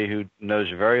like me who knows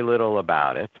very little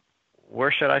about it, where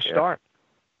should I start?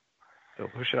 So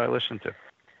who should I listen to?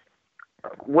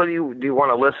 What do you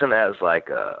want to listen as like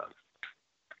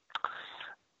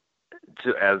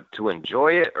to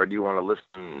enjoy it, or do you want to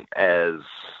listen as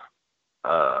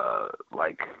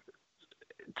like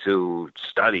to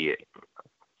study it?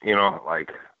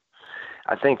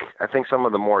 I think some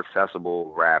of the more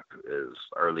accessible rap is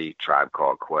early Tribe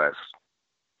Called Quest,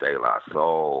 De La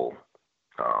Soul,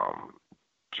 Dr.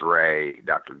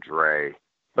 Dre.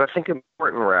 But I think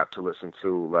important rap to listen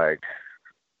to, like,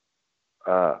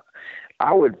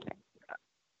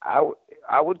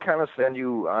 I would kind of send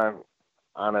you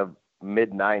on a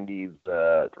mid '90s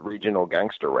regional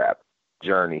gangster rap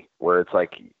journey where it's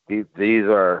like these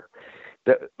are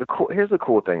the cool. Here's the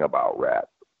cool thing about rap,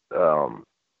 um,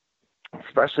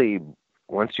 especially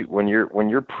when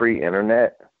you're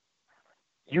pre-internet,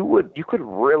 you could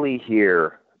really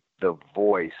hear the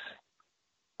voice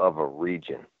of a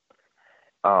region,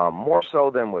 more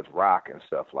so than with rock and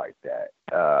stuff like that,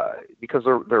 because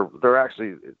they're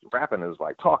actually rapping is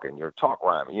like talking. You're talk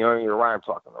rhyming, you know, you're rhyme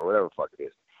talking or whatever the fuck it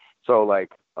is. So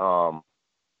like,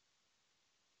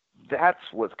 that's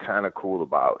what's kind of cool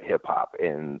about hip hop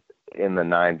in the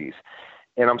 '90s,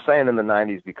 and I'm saying in the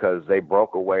 '90s because they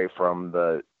broke away from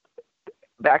the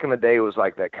back in the day. It was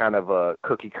like that kind of a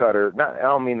cookie cutter. Not I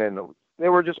don't mean they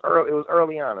were just early. It was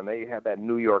early on, and they had that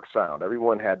New York sound.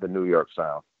 Everyone had the New York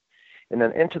sound. And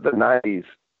then into the '90s,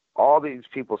 all these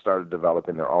people started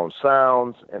developing their own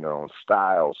sounds and their own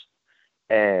styles.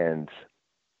 And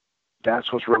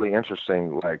that's what's really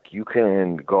interesting. Like, you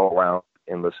can go around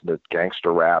and listen to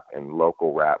gangster rap and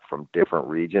local rap from different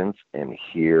regions and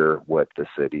hear what the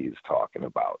city is talking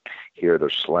about, hear their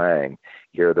slang,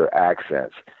 hear their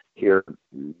accents,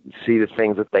 see the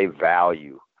things that they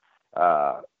value.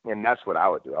 And that's what I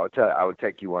would do. I would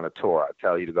take you on a tour. I'd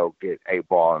tell you to go get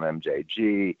 8Ball and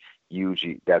MJG,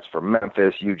 UG, that's from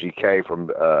Memphis, UGK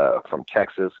from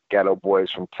Texas, Ghetto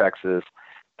Boys from Texas,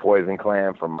 Poison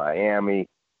Clan from Miami,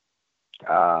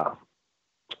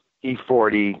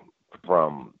 E40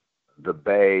 from the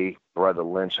Bay, Brother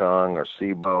Lynch Hung or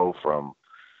Sibo from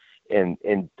in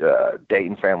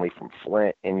Dayton family from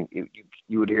Flint, and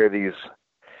you would hear these.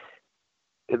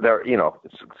 They're,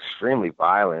 it's extremely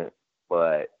violent,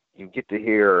 but you get to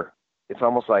hear. It's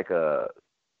almost like a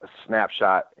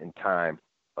snapshot in time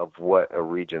of what a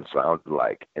region sounded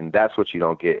like, and that's what you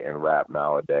don't get in rap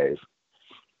nowadays.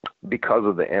 Because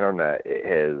of the internet, it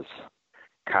has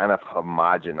kind of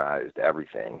homogenized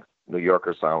everything. New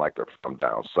Yorkers sound like they're from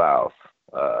down south.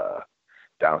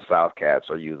 Down south cats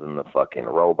are using the fucking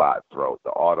robot throat, the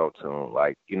auto tune.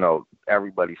 Like,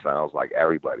 everybody sounds like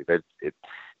everybody.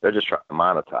 They're just trying to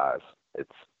monetize.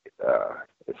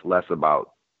 It's less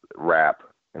about rap,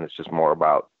 and it's just more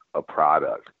about a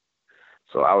product.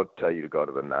 So I would tell you to go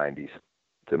to the '90s.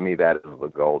 To me, that is the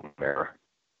golden era.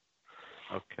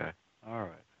 Okay, all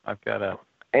right. I've got to.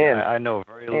 And I know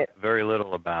very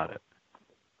little about it.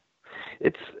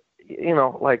 It's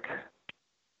like,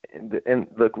 and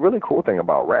the really cool thing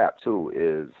about rap too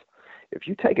is if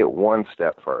you take it one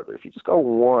step further, if you just go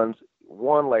one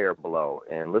layer below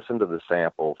and listen to the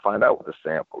sample, find out what the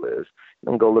sample is,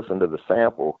 then go listen to the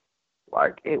sample,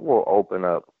 like, it will open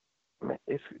up.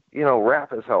 It's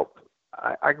rap has helped.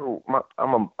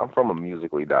 I'm from a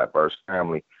musically diverse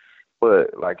family,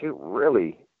 but like, it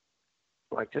really,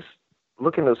 like, just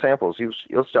look into samples.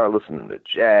 You'll start listening to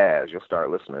jazz. You'll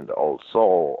start listening to old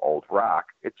soul, old rock.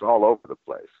 It's all over the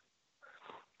place.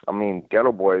 I mean,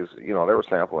 Ghetto Boys, they were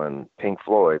sampling Pink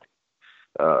Floyd,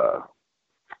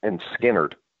 and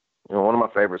Skynyrd. One of my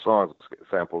favorite songs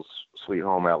samples Sweet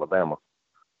Home Alabama.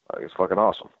 It's fucking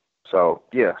awesome. So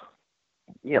yeah,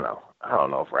 I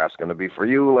don't know if rap's gonna be for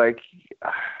you. Like,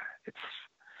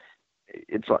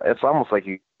 it's almost like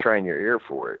you train your ear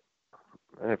for it.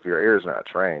 And if your ear's not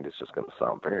trained, it's just gonna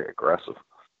sound very aggressive.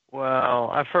 Well,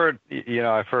 I've heard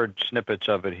snippets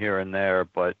of it here and there,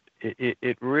 but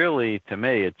it really, to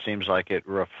me, it seems like it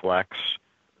reflects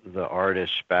the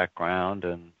artist's background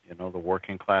and the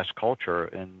working class culture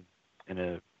in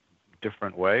a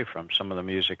different way from some of the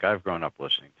music I've grown up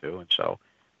listening to, and so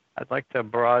I'd like to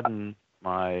broaden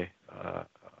my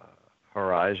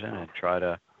horizon and try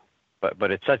to,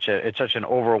 but it's such an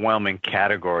overwhelming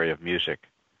category of music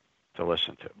to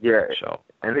listen to. Yeah. So,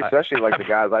 and especially like the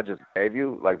guys I just gave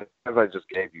you,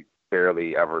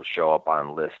 barely ever show up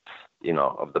on lists,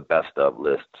 of the best of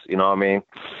lists. You know what I mean?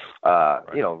 Right.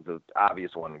 The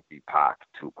obvious one would be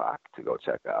Tupac to go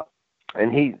check out.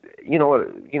 And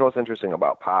what's interesting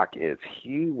about Pac is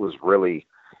he was really,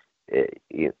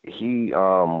 he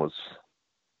was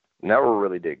never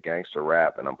really did gangster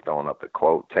rap, and I'm throwing up the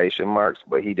quotation marks,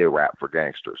 but he did rap for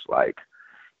gangsters. Like,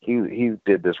 he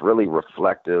did this really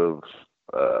reflective,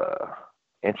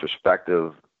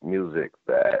 introspective music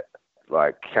that,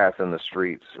 like, cats in the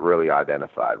streets really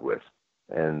identified with,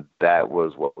 and that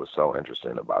was what was so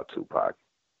interesting about Tupac.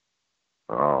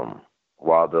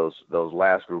 While those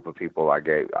last group of people I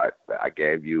gave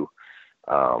you,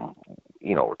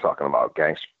 we're talking about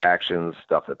gangster actions,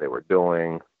 stuff that they were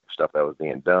doing, stuff that was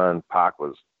being done. Pac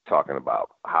was talking about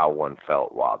how one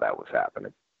felt while that was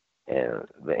happening, and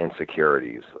the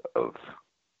insecurities of.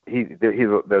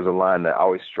 There's a line that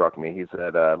always struck me. He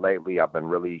said, "Lately, I've been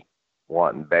really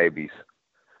wanting babies,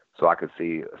 so I could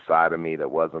see a side of me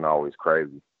that wasn't always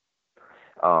crazy.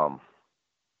 And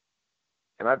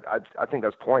I think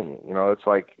that's poignant. You know, it's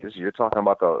like you're talking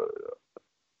about a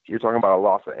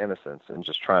loss of innocence and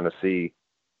just trying to see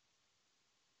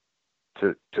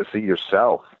see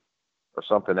yourself or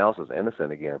something else as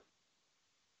innocent again.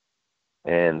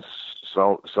 And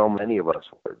so many of us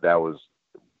that was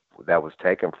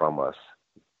taken from us,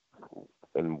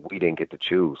 and we didn't get to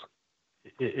choose.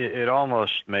 It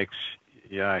almost makes,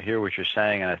 I hear what you're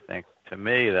saying, and I think to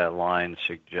me that line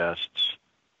suggests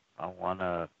I want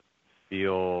to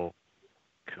feel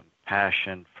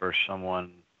compassion for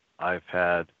someone I've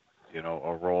had,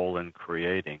 a role in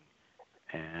creating,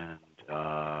 and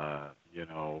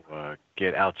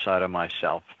get outside of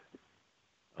myself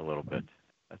a little bit.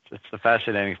 It's the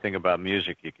fascinating thing about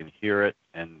music. You can hear it,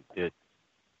 and it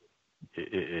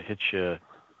hits you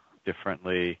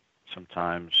differently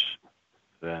sometimes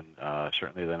than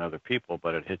certainly than other people,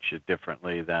 but it hits you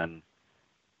differently than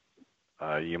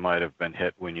you might have been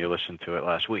hit when you listened to it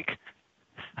last week.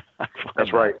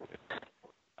 That's right.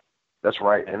 That's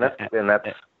right, and that's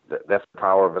the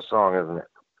power of a song, isn't it?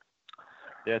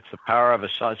 Yeah, it's the power of a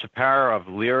song. It's the power of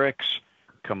lyrics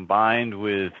combined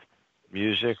with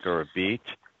music or a beat.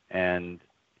 And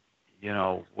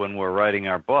when we're writing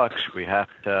our books, we have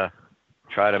to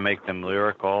try to make them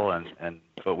lyrical,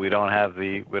 but we don't have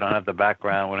the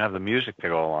background, we don't have the music to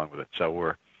go along with it. So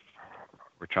we're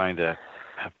trying to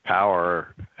have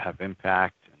power, have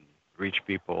impact, and reach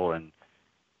people and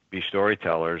be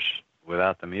storytellers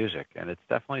without the music. And it's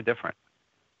definitely different.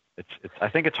 I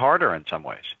think it's harder in some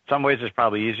ways. In some ways it's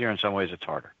probably easier, in some ways it's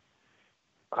harder.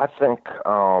 I think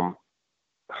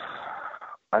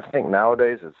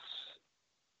nowadays it's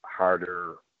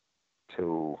harder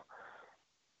to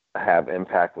have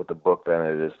impact with the book than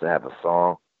it is to have a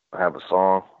song.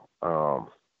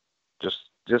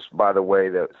 Just by the way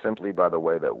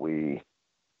that we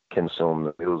consume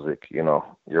the music,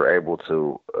 you're able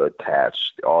to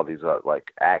attach all these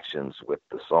like actions with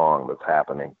the song that's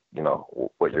happening,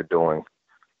 what you're doing,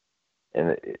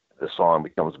 and the song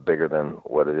becomes bigger than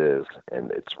what it is,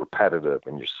 and it's repetitive,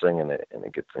 and you're singing it, and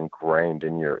it gets ingrained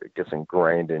in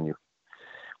you.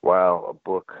 While a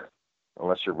book,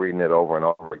 unless you're reading it over and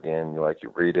over again, you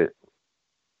read it,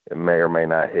 it may or may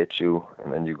not hit you,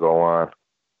 and then you go on.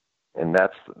 And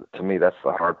to me, that's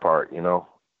the hard part,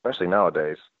 especially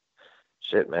nowadays.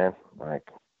 Shit, man. Like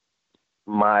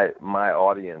my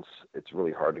audience, it's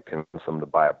really hard to convince them to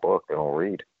buy a book. They don't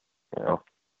read,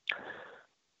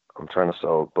 I'm trying to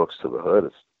sell books to the hood.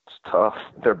 It's tough.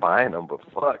 They're buying them, but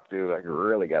fuck, dude, I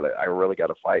really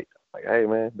gotta fight. Like, hey,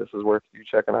 man, this is worth you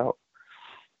checking out.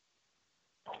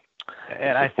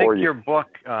 And I think your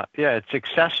book, it's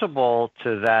accessible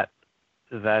to that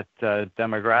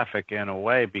demographic in a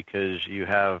way, because you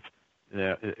have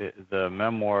the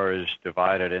memoir is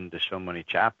divided into so many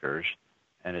chapters,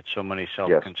 and it's so many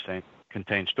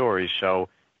self-contained stories. So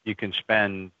you can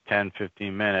spend 10,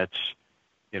 15 minutes,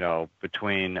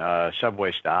 between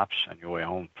subway stops on your way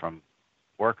home from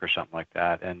work or something like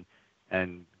that,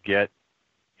 and get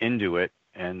into it,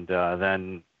 and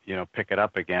then pick it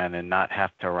up again and not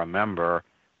have to remember,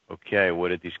 okay, what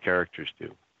did these characters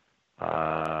do?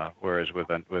 Whereas with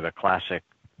a classic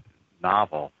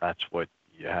novel, that's what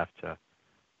you have to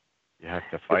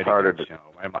fight against.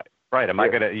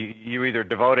 You're either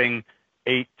devoting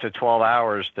 8 to 12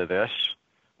 hours to this,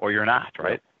 or you're not,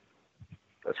 right?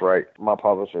 That's right. My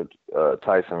publisher,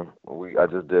 Tyson, I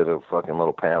just did a fucking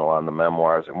little panel on the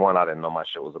memoirs. And one, I didn't know my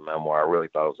shit was a memoir. I really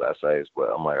thought it was essays,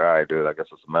 but I'm like, all right, dude, I guess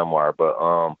it's a memoir. But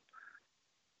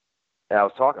and I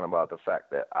was talking about the fact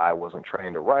that I wasn't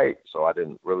trained to write, so I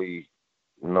didn't really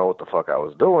know what the fuck I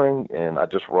was doing, and I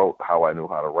just wrote how I knew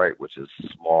how to write, which is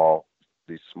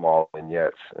these small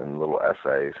vignettes and little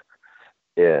essays.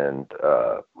 And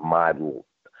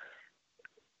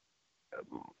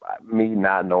me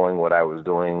not knowing what I was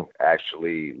doing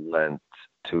actually lent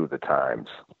to the times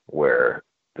where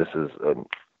this is an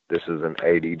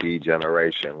ADD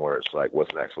generation where it's like,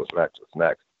 what's next?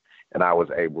 And I was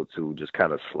able to just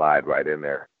kind of slide right in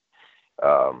there.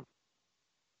 How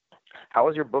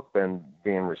has your book been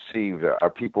being received? Are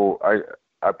people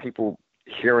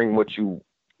hearing what you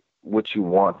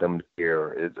want them to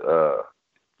hear?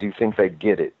 Do you think they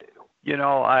get it?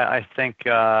 I think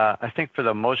for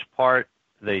the most part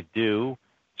they do.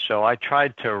 So I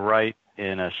tried to write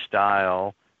in a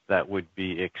style that would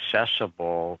be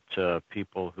accessible to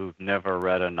people who've never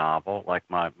read a novel. Like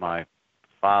my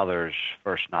father's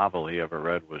first novel he ever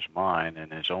read was mine,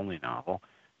 and his only novel.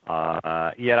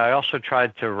 Yet I also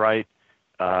tried to write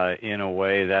in a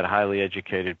way that highly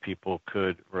educated people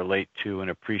could relate to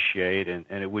and appreciate, and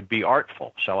it would be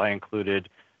artful. So I included,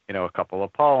 a couple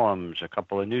of poems, a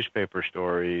couple of newspaper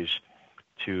stories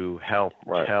to help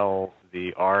tell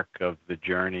the arc of the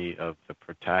journey of the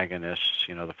protagonists,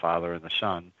 the father and the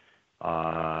son,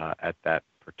 at that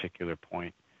particular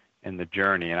point in the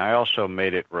journey. And I also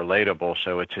made it relatable,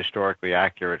 so it's historically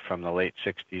accurate from the late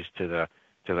 60s to the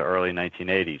early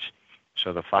 1980s.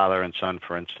 So the father and son,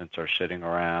 for instance, are sitting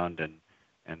around and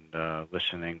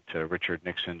listening to Richard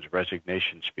Nixon's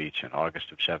resignation speech in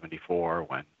August of '74,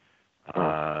 when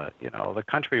the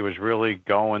country was really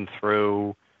going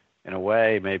through, in a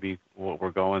way, maybe what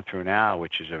we're going through now,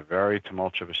 which is a very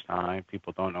tumultuous time.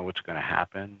 People don't know what's going to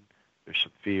happen. There's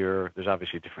some fear. There's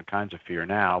obviously different kinds of fear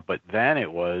now, but then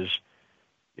it was,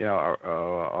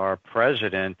 our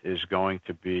president is going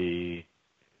to be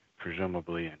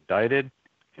presumably indicted,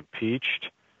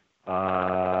 impeached.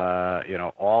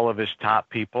 All of his top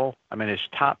people, his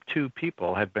top two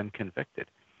people had been convicted.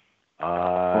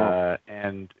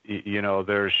 And,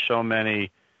 there's so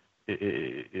many,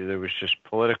 there was just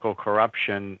political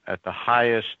corruption at the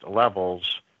highest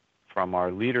levels from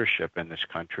our leadership in this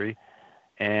country.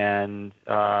 And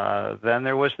then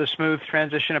there was the smooth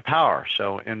transition of power.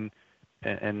 So so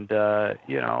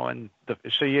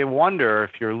you wonder,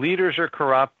 if your leaders are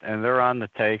corrupt and they're on the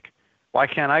take, why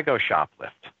can't I go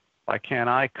shoplift? Why can't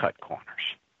I cut corners?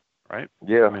 Right?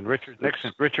 Yeah. Richard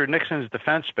Nixon's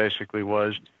defense basically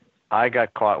was, I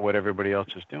got caught what everybody else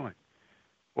is doing.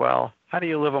 Well, how do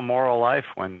you live a moral life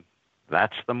when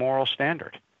that's the moral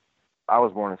standard? I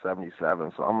was born in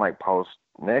 '77, so I'm like post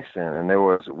Nixon, and we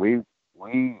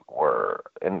were,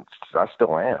 and I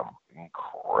still am,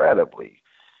 incredibly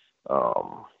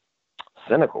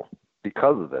cynical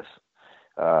because of this.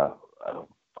 I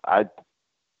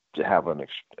have an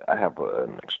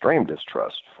extreme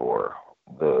distrust for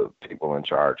the people in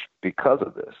charge because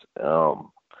of this,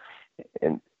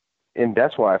 and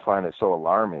that's why I find it so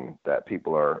alarming that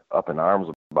people are up in arms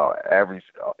about every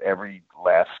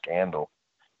last scandal.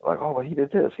 Like, oh, well, he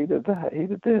did this, he did that, he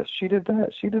did this, she did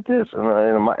that, she did this,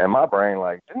 and in my brain,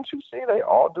 like, didn't you see they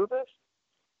all do this?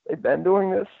 They've been doing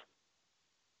this.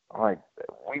 Like,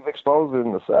 we've exposed it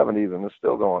in the '70s, and it's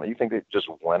still going on. You think it just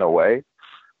went away?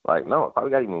 Like, no, it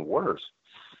probably got even worse.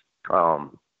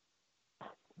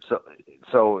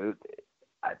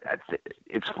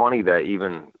 It's funny that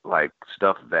even like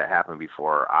stuff that happened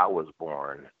before I was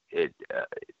born, it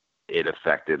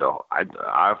affected.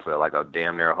 I feel like a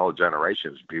damn near whole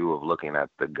generation's view of looking at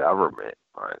the government.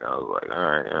 Like, I was like, all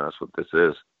right, that's what this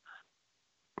is.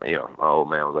 My old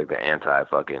man was like the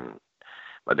anti-fucking.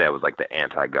 My dad was like the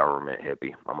anti-government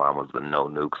hippie. My mom was the no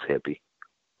nukes hippie.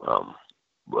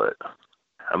 But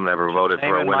I've never voted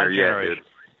for a winner yet,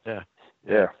 dude.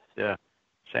 Yeah.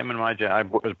 Same in my I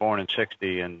was born in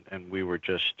 '60, and we were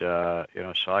just, so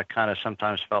I kind of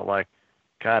sometimes felt like,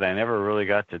 God, I never really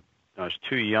got to. I was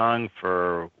too young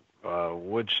for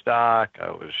Woodstock.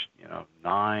 I was,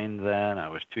 9 then. I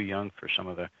was too young for some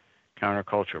of the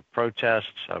countercultural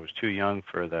protests. I was too young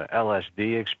for the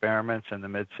LSD experiments in the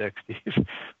mid '60s.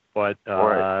 But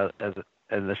and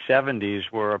the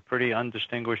 '70s were a pretty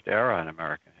undistinguished era in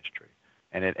American history,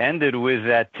 and it ended with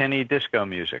that tinny disco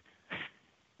music.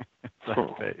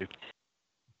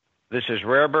 This is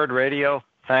Rarebird Radio.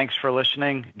 Thanks for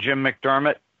listening. Jim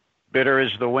McDermott, Bitter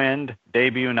is the Wind,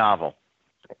 debut novel.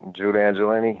 Jude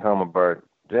Angelini, Hummingbird.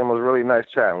 Jim, was really nice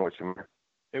chatting with you, man.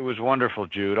 It was wonderful,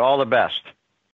 Jude. All the best.